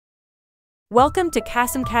Welcome to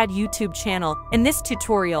qasimcad YouTube channel. In this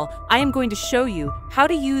tutorial, I am going to show you how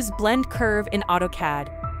to use blend curve in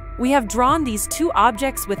AutoCAD. We have drawn these two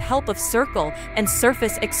objects with help of circle and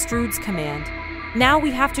surface extrudes command. Now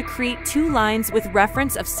we have to create two lines with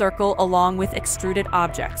reference of circle along with extruded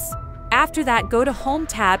objects. After that, go to Home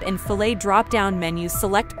tab and Fillet drop-down menu,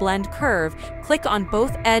 select Blend Curve, click on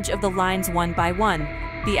both edge of the lines one by one.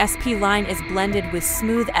 The SP line is blended with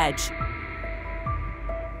smooth edge.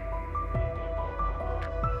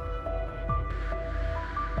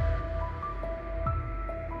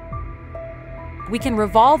 We can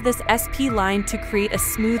revolve this SP line to create a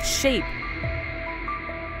smooth shape.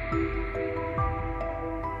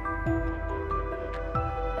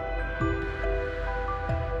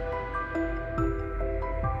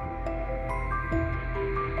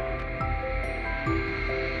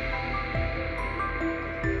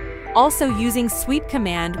 Also, using sweep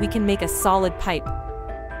command, we can make a solid pipe.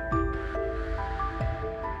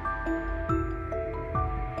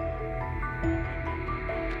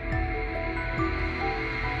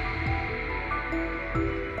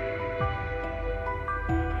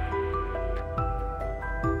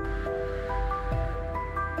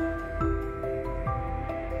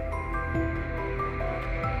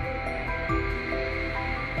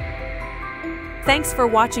 Thanks for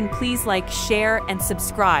watching. Please like, share, and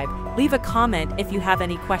subscribe. Leave a comment if you have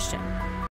any question.